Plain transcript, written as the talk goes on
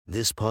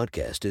This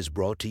podcast is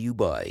brought to you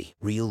by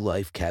Real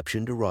Life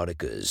Captioned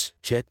Eroticas.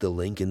 Check the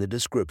link in the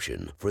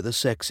description for the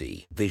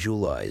sexy,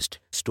 visualized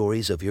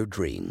stories of your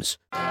dreams.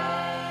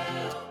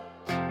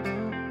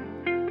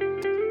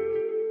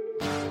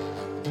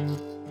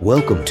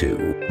 Welcome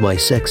to My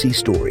Sexy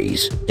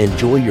Stories.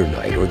 Enjoy your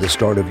night or the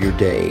start of your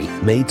day,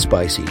 made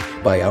spicy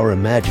by our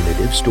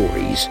imaginative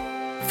stories.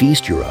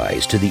 Feast your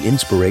eyes to the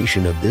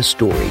inspiration of this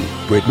story,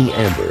 Brittany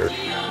Amber.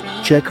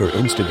 Check her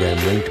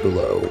Instagram linked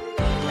below.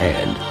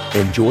 And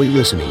enjoy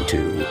listening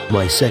to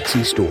My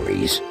Sexy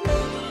Stories.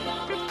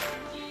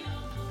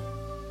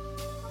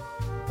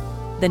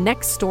 The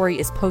next story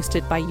is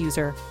posted by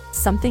user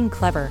Something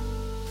Clever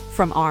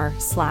from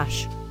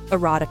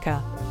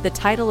r/erotica. The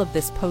title of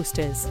this post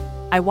is,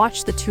 I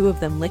watched the two of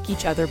them lick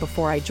each other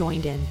before I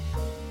joined in,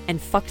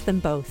 and fucked them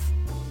both.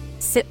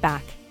 Sit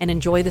back and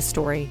enjoy the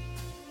story.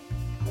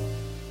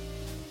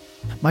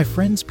 My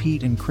friends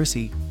Pete and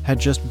Chrissy had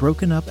just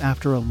broken up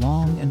after a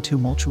long and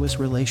tumultuous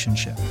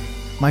relationship.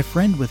 My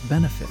friend with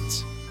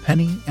benefits,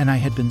 Penny, and I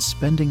had been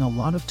spending a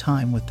lot of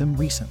time with them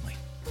recently,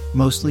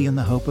 mostly in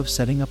the hope of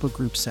setting up a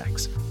group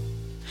sex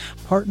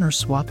partner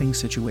swapping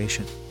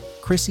situation.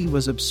 Chrissy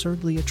was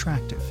absurdly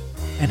attractive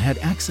and had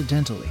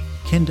accidentally,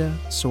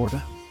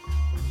 sorta,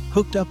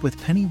 hooked up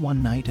with Penny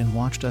one night and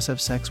watched us have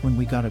sex when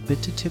we got a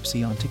bit too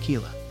tipsy on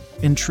tequila.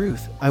 In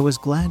truth, I was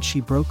glad she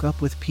broke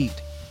up with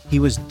Pete. He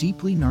was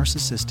deeply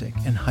narcissistic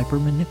and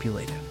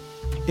hyper-manipulative.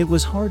 It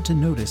was hard to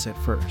notice at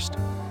first,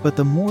 but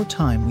the more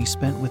time we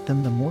spent with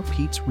them, the more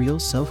Pete's real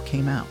self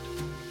came out.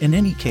 In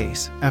any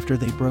case, after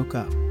they broke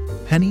up,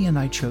 Penny and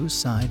I chose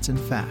sides and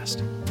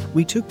fast.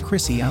 We took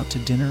Chrissy out to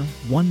dinner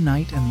one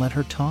night and let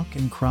her talk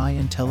and cry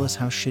and tell us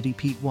how shitty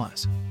Pete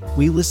was.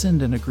 We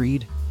listened and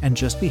agreed and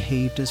just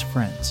behaved as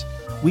friends.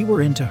 We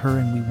were into her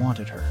and we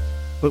wanted her,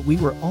 but we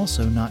were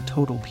also not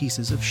total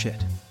pieces of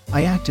shit.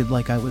 I acted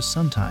like I was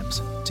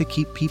sometimes, to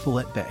keep people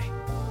at bay.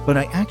 But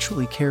I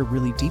actually care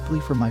really deeply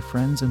for my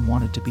friends and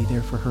wanted to be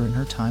there for her in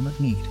her time of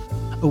need.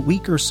 A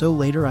week or so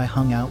later, I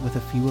hung out with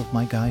a few of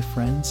my guy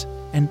friends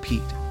and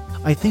Pete.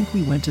 I think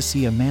we went to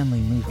see a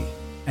manly movie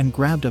and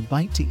grabbed a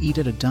bite to eat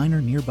at a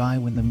diner nearby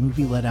when the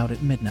movie let out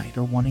at midnight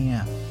or 1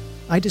 a.m.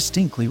 I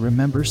distinctly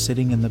remember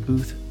sitting in the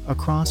booth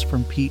across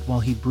from Pete while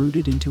he brewed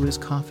it into his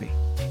coffee.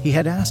 He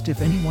had asked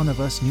if any one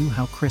of us knew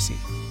how Chrissy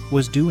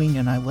was doing,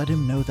 and I let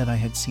him know that I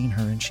had seen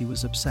her and she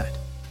was upset.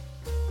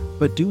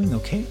 But doing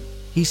okay?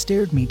 He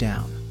stared me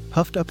down,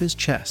 puffed up his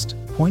chest,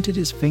 pointed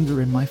his finger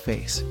in my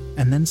face,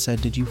 and then said,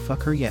 "Did you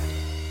fuck her yet?"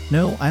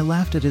 No, I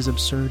laughed at his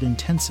absurd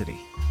intensity.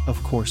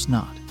 Of course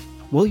not.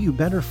 Well, you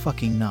better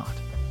fucking not.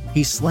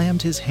 He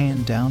slammed his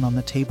hand down on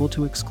the table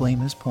to exclaim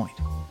his point.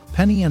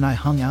 Penny and I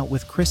hung out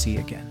with Chrissy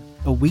again.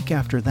 A week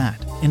after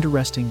that,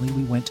 interestingly,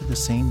 we went to the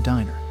same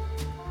diner.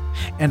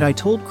 And I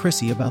told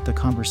Chrissy about the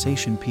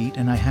conversation Pete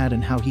and I had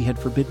and how he had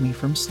forbid me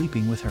from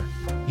sleeping with her.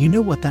 "You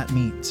know what that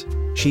means?"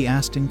 she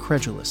asked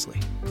incredulously.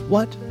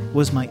 "What?"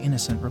 was my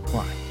innocent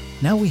reply.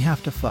 "Now we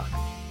have to fuck."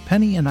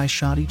 Penny and I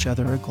shot each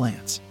other a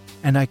glance,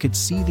 and I could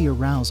see the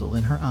arousal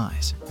in her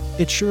eyes.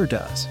 "It sure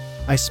does."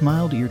 I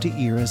smiled ear to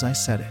ear as I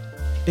said it.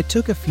 It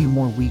took a few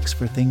more weeks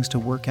for things to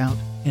work out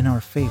in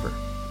our favor.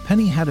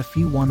 Penny had a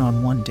few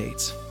one-on-one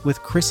dates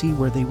with Chrissy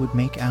where they would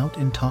make out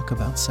and talk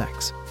about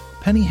sex.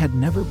 Penny had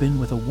never been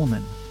with a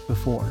woman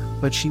before,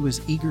 but she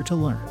was eager to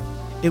learn.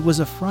 It was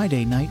a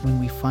Friday night when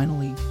we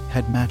finally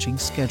had matching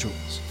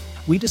schedules.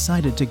 We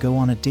decided to go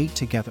on a date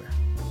together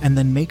and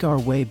then make our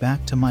way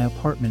back to my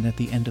apartment at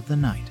the end of the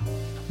night.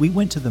 We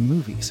went to the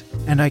movies,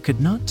 and I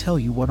could not tell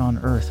you what on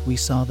earth we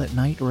saw that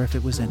night or if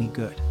it was any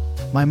good.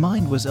 My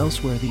mind was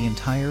elsewhere the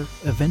entire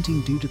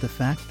eventing due to the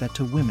fact that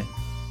two women,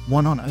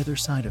 one on either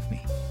side of me,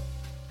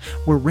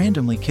 were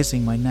randomly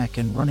kissing my neck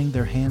and running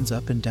their hands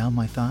up and down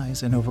my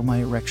thighs and over my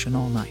erection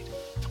all night.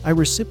 I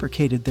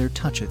reciprocated their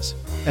touches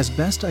as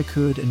best I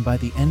could, and by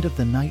the end of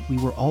the night we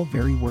were all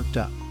very worked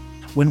up.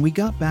 When we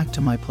got back to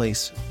my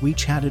place, we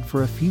chatted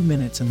for a few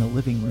minutes in the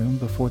living room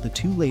before the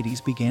two ladies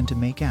began to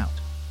make out.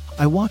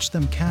 I watched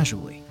them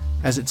casually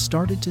as it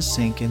started to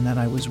sink in that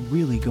I was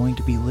really going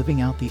to be living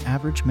out the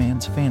average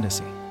man's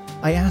fantasy.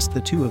 I asked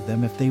the two of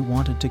them if they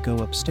wanted to go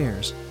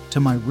upstairs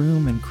to my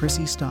room, and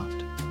Chrissy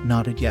stopped,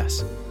 nodded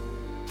yes,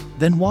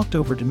 then walked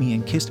over to me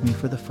and kissed me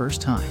for the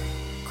first time.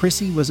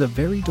 Chrissy was a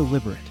very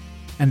deliberate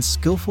and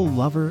skillful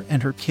lover,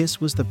 and her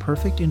kiss was the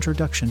perfect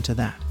introduction to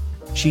that.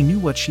 She knew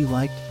what she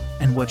liked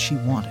and what she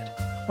wanted.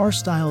 Our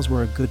styles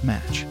were a good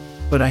match,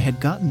 but I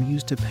had gotten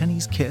used to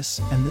Penny's kiss,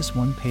 and this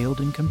one paled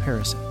in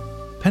comparison.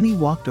 Penny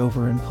walked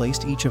over and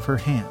placed each of her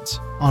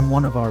hands on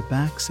one of our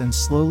backs and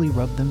slowly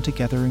rubbed them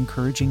together,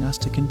 encouraging us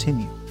to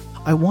continue.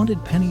 I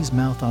wanted Penny's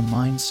mouth on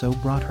mine, so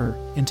brought her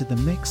into the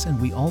mix,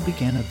 and we all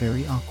began a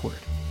very awkward,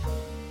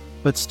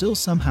 but still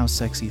somehow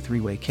sexy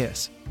three-way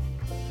kiss.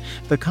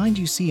 The kind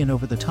you see in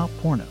over-the-top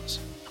pornos.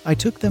 I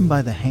took them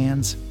by the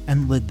hands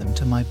and led them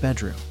to my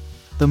bedroom.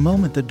 The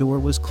moment the door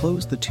was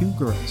closed, the two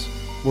girls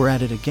were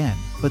at it again,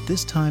 but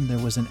this time there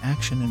was an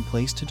action in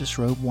place to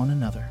disrobe one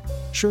another.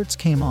 Shirts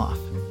came off,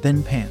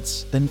 then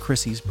pants, then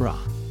Chrissy's bra.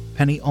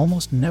 Penny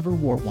almost never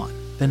wore one.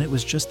 then it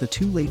was just the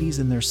two ladies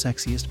in their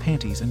sexiest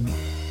panties and me,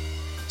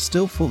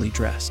 still fully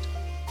dressed.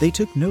 They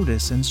took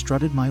notice and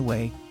strutted my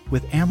way,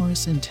 with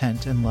amorous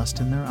intent and lust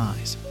in their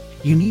eyes.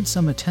 "You need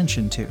some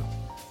attention too,"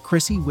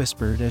 Chrissy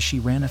whispered as she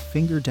ran a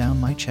finger down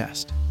my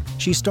chest.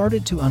 She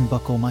started to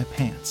unbuckle my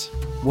pants.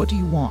 "What do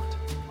you want?"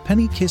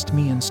 Penny kissed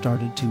me and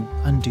started to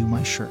undo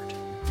my shirt.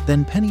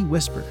 Then Penny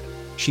whispered,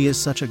 "She is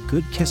such a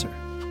good kisser.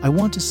 I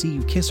want to see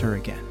you kiss her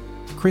again."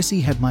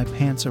 Chrissy had my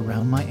pants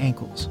around my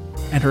ankles,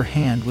 and her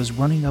hand was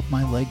running up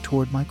my leg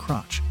toward my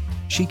crotch.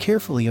 She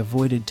carefully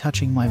avoided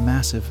touching my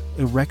massive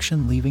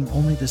erection, leaving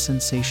only the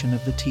sensation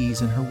of the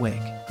tease in her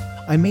wake.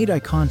 I made eye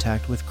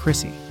contact with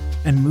Chrissy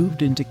and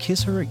moved in to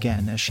kiss her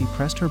again as she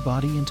pressed her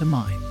body into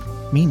mine.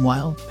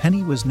 Meanwhile,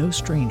 Penny was no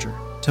stranger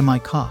to my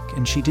cock,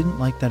 and she didn't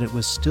like that it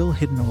was still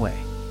hidden away.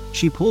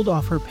 She pulled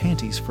off her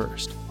panties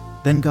first,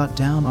 then got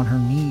down on her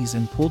knees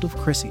and pulled of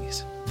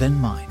Chrissy's, then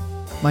mine.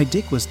 My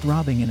dick was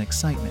throbbing in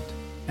excitement,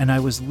 and I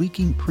was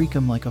leaking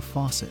precum like a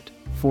faucet,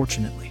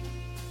 fortunately.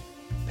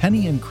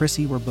 Penny and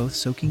Chrissy were both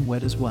soaking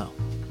wet as well.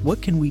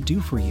 "What can we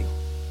do for you?"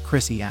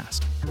 Chrissy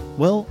asked.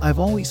 "Well, I've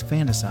always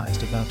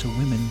fantasized about two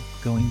women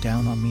going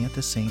down on me at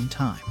the same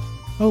time."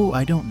 "Oh,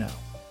 I don't know,"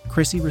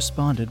 Chrissy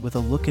responded with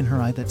a look in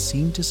her eye that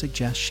seemed to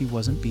suggest she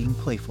wasn't being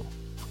playful.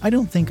 "I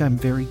don't think I'm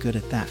very good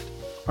at that."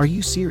 "Are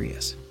you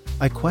serious?"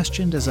 I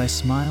questioned as I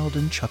smiled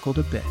and chuckled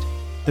a bit.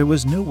 There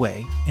was no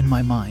way, in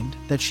my mind,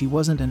 that she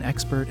wasn't an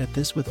expert at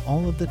this with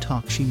all of the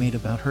talk she made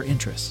about her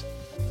interests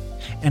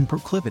and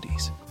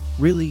proclivities.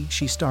 "Really,"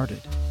 she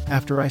started,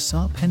 "after I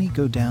saw Penny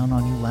go down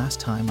on you last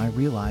time, I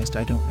realized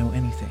I don't know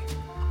anything.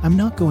 I'm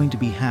not going to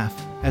be half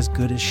as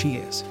good as she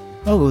is."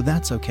 "Oh,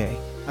 that's okay."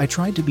 I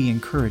tried to be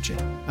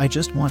encouraging. "I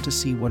just want to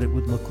see what it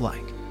would look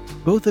like.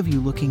 Both of you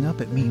looking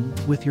up at me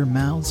with your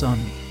mouths on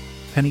me."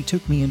 Penny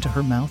took me into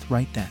her mouth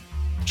right then.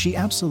 She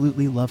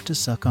absolutely loved to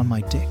suck on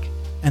my dick,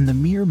 and the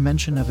mere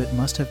mention of it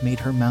must have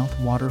made her mouth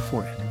water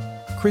for it.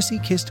 Chrissy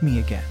kissed me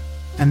again,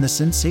 and the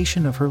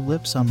sensation of her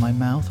lips on my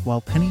mouth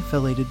while Penny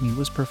fellated me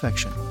was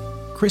perfection.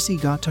 Chrissy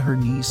got to her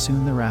knees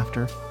soon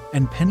thereafter,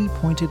 and Penny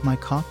pointed my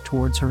cock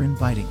towards her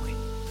invitingly.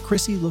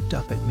 Chrissy looked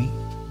up at me,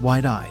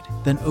 wide-eyed,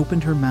 then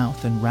opened her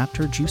mouth and wrapped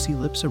her juicy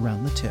lips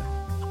around the tip.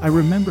 I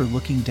remember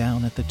looking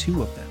down at the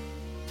two of them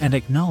and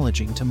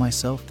acknowledging to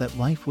myself that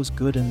life was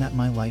good and that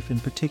my life in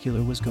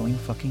particular was going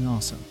fucking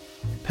awesome.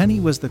 Penny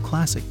was the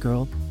classic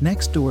girl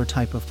next door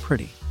type of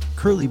pretty,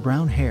 curly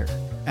brown hair,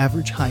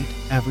 average height,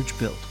 average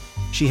build.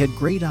 She had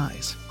great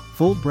eyes,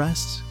 full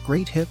breasts,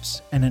 great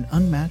hips, and an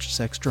unmatched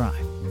sex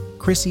drive.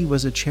 Chrissy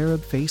was a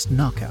cherub-faced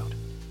knockout,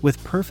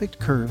 with perfect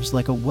curves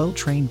like a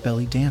well-trained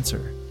belly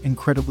dancer,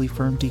 incredibly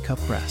firm D-cup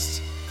breasts,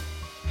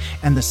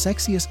 and the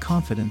sexiest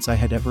confidence I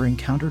had ever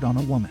encountered on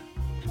a woman.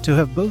 To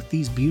have both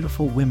these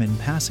beautiful women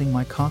passing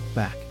my cock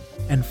back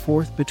and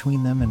forth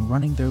between them and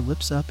running their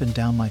lips up and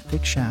down my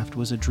thick shaft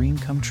was a dream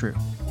come true.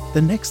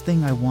 The next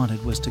thing I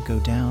wanted was to go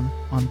down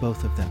on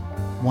both of them,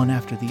 one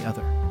after the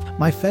other.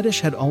 My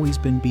fetish had always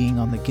been being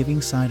on the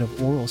giving side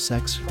of oral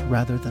sex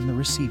rather than the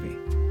receiving.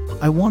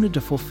 I wanted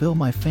to fulfill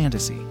my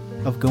fantasy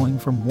of going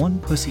from one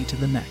pussy to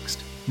the next,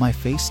 my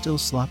face still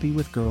sloppy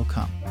with girl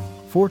cum.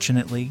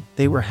 Fortunately,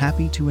 they were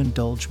happy to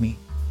indulge me.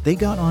 They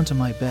got onto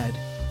my bed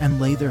and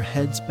lay their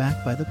heads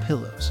back by the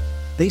pillows.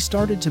 They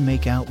started to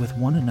make out with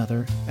one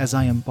another as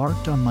I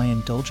embarked on my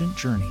indulgent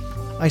journey.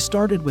 I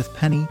started with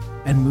Penny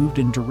and moved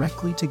in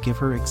directly to give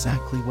her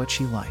exactly what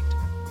she liked.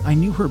 I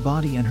knew her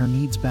body and her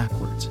needs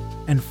backwards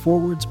and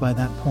forwards by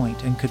that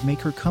point and could make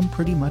her come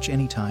pretty much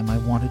any time I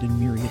wanted in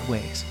myriad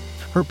ways.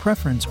 Her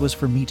preference was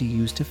for me to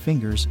use 2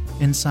 fingers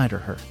inside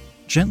her,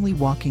 gently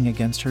walking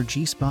against her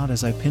G-spot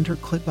as I pinned her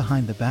clit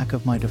behind the back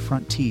of my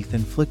front teeth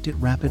and flicked it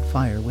rapid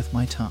fire with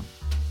my tongue.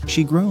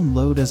 She groaned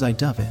loud as I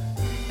dove in,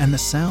 and the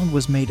sound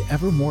was made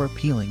ever more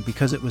appealing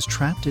because it was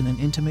trapped in an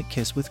intimate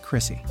kiss with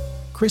Chrissy.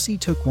 Chrissy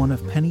took one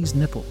of Penny's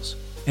nipples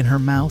in her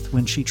mouth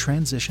when she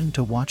transitioned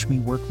to watch me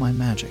work my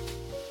magic.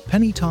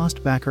 Penny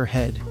tossed back her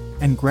head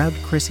and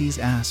grabbed Chrissy's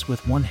ass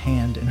with one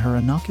hand and her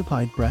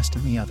unoccupied breast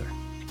in the other.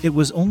 It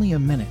was only a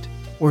minute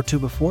or two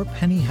before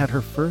Penny had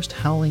her first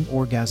howling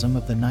orgasm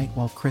of the night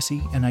while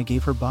Chrissy and I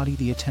gave her body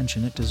the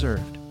attention it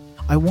deserved.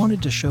 I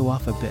wanted to show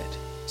off a bit,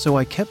 so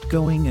I kept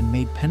going and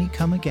made Penny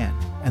come again,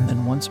 and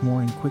then once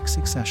more in quick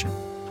succession.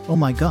 "Oh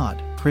my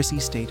God," Chrissy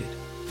stated.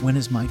 "When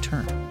is my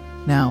turn?"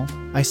 "Now,"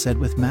 I said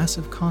with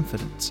massive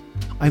confidence.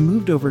 I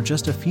moved over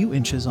just a few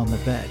inches on the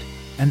bed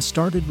and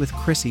started with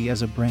Chrissy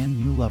as a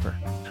brand new lover.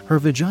 Her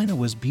vagina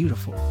was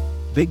beautiful,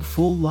 big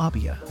full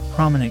labia,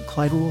 prominent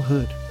clitoral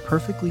hood,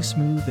 perfectly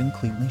smooth and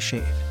cleanly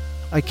shaved.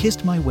 I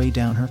kissed my way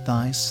down her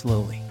thighs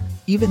slowly.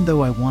 Even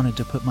though I wanted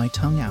to put my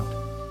tongue out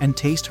and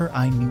taste her,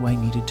 I knew I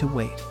needed to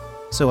wait.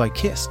 So I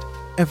kissed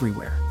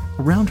everywhere,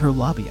 around her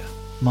labia,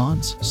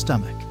 mons,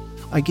 stomach.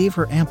 I gave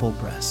her ample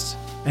breasts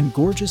and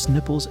gorgeous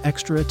nipples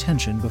extra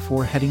attention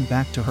before heading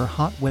back to her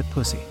hot, wet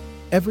pussy.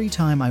 Every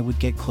time I would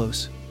get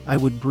close, I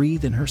would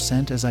breathe in her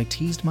scent as I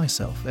teased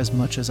myself as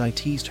much as I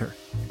teased her.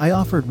 I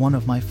offered one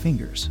of my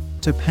fingers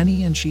to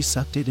Penny and she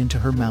sucked it into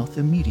her mouth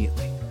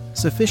immediately.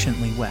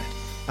 Sufficiently wet,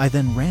 I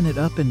then ran it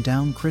up and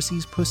down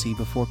Chrissy's pussy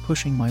before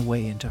pushing my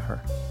way into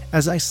her.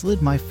 As I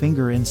slid my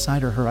finger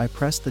inside her, I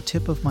pressed the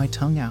tip of my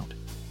tongue out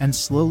and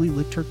slowly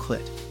licked her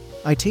clit.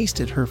 I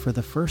tasted her for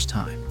the first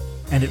time,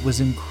 and it was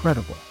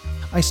incredible.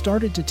 I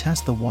started to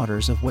test the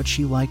waters of what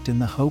she liked in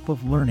the hope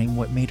of learning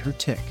what made her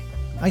tick.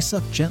 I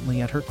sucked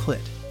gently at her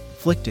clit,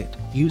 flicked it,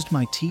 used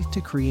my teeth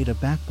to create a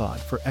backbod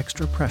for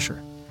extra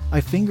pressure. I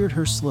fingered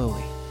her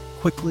slowly,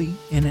 quickly,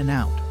 in and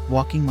out,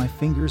 walking my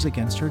fingers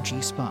against her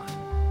G-spot.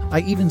 I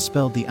even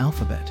spelled the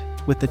alphabet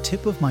with the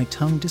tip of my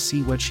tongue to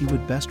see what she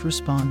would best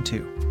respond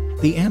to.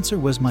 The answer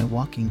was my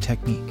walking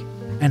technique,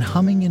 and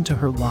humming into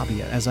her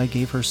labia as I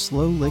gave her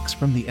slow licks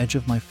from the edge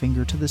of my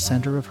finger to the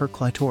center of her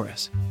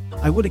clitoris.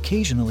 I would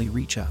occasionally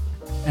reach up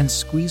and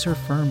squeeze her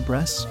firm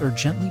breasts or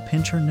gently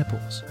pinch her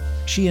nipples.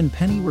 She and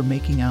Penny were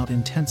making out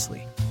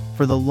intensely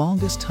for the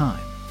longest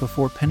time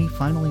before Penny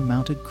finally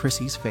mounted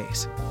Chrissy's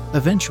face.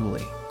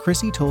 Eventually,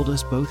 Chrissy told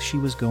us both she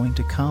was going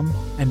to come,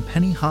 and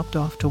Penny hopped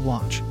off to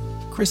watch.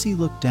 Chrissy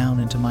looked down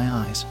into my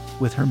eyes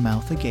with her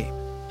mouth agape.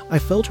 I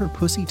felt her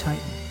pussy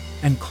tighten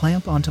and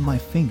clamp onto my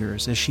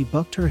fingers as she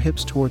bucked her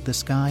hips toward the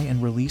sky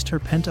and released her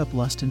pent-up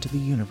lust into the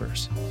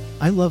universe.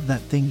 "I love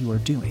that thing you are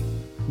doing."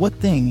 "What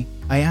thing?"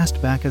 I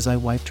asked back as I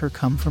wiped her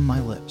cum from my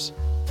lips.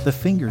 "The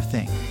finger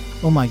thing."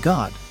 "Oh my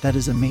god, that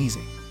is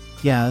amazing."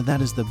 "Yeah,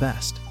 that is the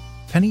best."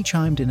 Penny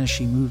chimed in as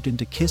she moved in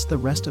to kiss the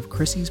rest of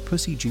Chrissy's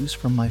pussy juice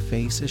from my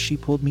face as she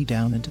pulled me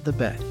down into the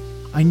bed.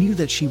 I knew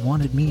that she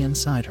wanted me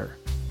inside her.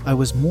 I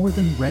was more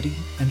than ready,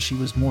 and she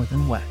was more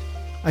than wet.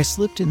 I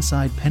slipped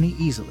inside Penny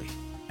easily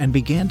and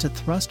began to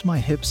thrust my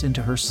hips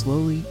into her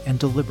slowly and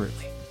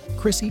deliberately.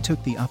 Chrissy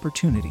took the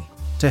opportunity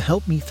to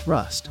help me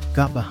thrust,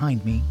 got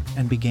behind me,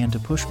 and began to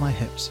push my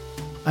hips.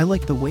 "I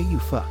like the way you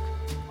fuck,"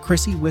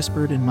 Chrissy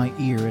whispered in my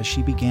ear as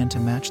she began to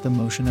match the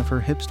motion of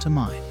her hips to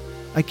mine.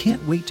 "I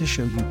can't wait to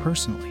show you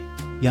personally."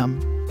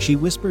 "Yum," she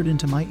whispered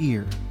into my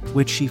ear,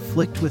 which she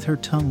flicked with her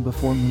tongue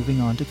before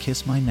moving on to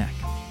kiss my neck.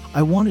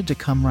 I wanted to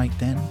come right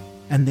then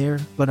and there,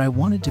 but I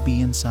wanted to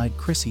be inside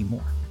Chrissy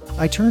more.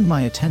 I turned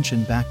my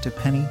attention back to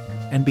Penny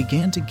and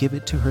began to give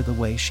it to her the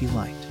way she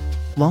liked.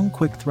 Long,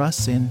 quick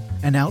thrusts in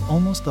and out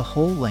almost the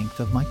whole length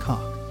of my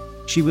cock.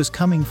 She was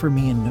coming for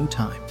me in no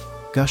time,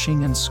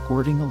 gushing and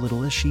squirting a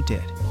little as she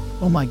did.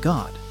 "Oh my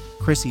god,"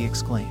 Chrissy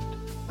exclaimed.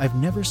 "I've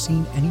never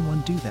seen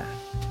anyone do that.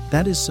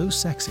 That is so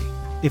sexy.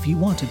 If you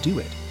want to do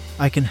it,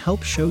 I can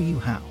help show you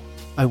how.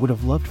 I would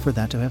have loved for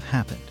that to have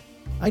happened.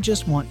 I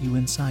just want you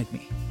inside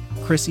me."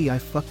 "Chrissy, I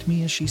fucked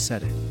me," as she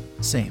said it.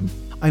 "Same."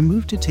 I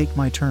moved to take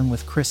my turn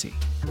with Chrissy,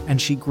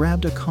 and she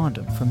grabbed a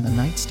condom from the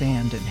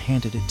nightstand and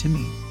handed it to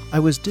me. I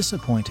was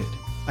disappointed.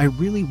 I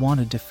really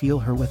wanted to feel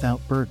her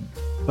without burden,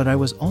 but I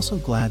was also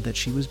glad that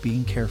she was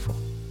being careful.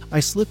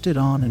 I slipped it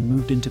on and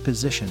moved into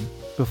position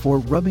before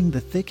rubbing the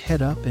thick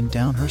head up and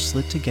down her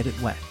slit to get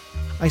it wet.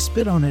 I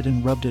spit on it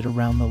and rubbed it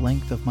around the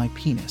length of my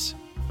penis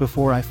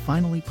before I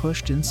finally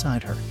pushed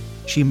inside her.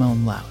 She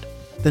moaned loud.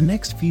 The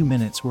next few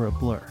minutes were a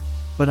blur,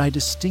 but I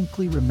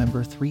distinctly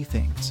remember 3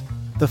 things.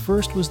 The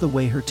first was the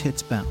way her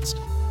tits bounced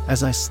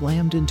as I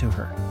slammed into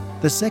her.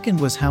 The second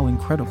was how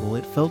incredible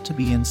it felt to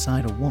be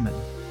inside a woman,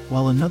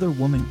 while another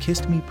woman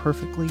kissed me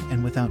perfectly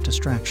and without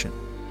distraction.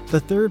 The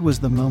third was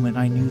the moment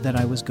I knew that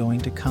I was going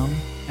to come,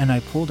 and I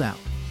pulled out,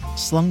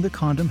 slung the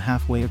condom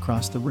halfway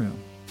across the room,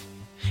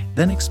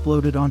 then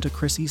exploded onto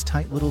Chrissy's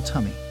tight little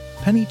tummy.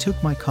 Penny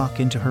took my cock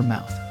into her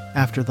mouth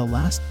after the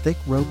last thick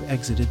rope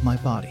exited my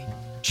body.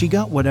 She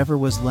got whatever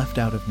was left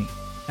out of me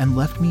and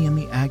left me in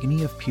the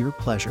agony of pure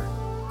pleasure.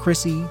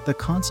 Chrissy, the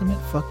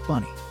consummate fuck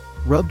bunny,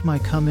 rubbed my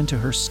cum into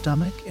her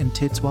stomach and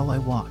tits while I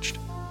watched.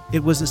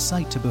 It was a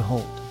sight to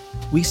behold.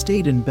 We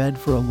stayed in bed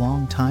for a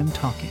long time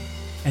talking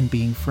and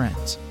being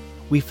friends.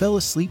 We fell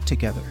asleep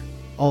together,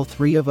 all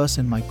 3 of us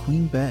in my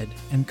queen bed,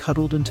 and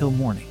cuddled until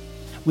morning.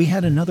 We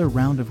had another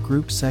round of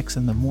group sex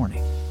in the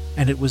morning,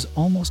 and it was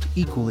almost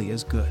equally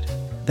as good.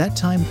 That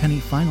time Penny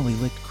finally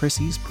licked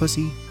Chrissy's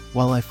pussy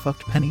while I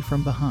fucked Penny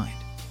from behind.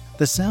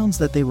 The sounds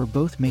that they were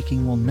both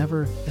making will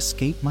never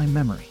escape my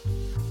memory.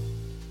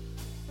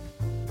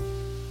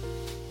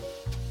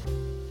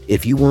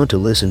 If you want to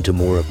listen to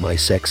more of my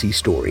sexy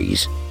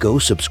stories, go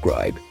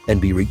subscribe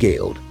and be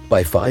regaled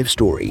by 5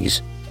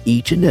 stories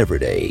each and every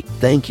day.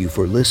 Thank you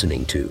for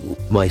listening to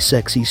My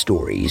Sexy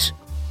Stories.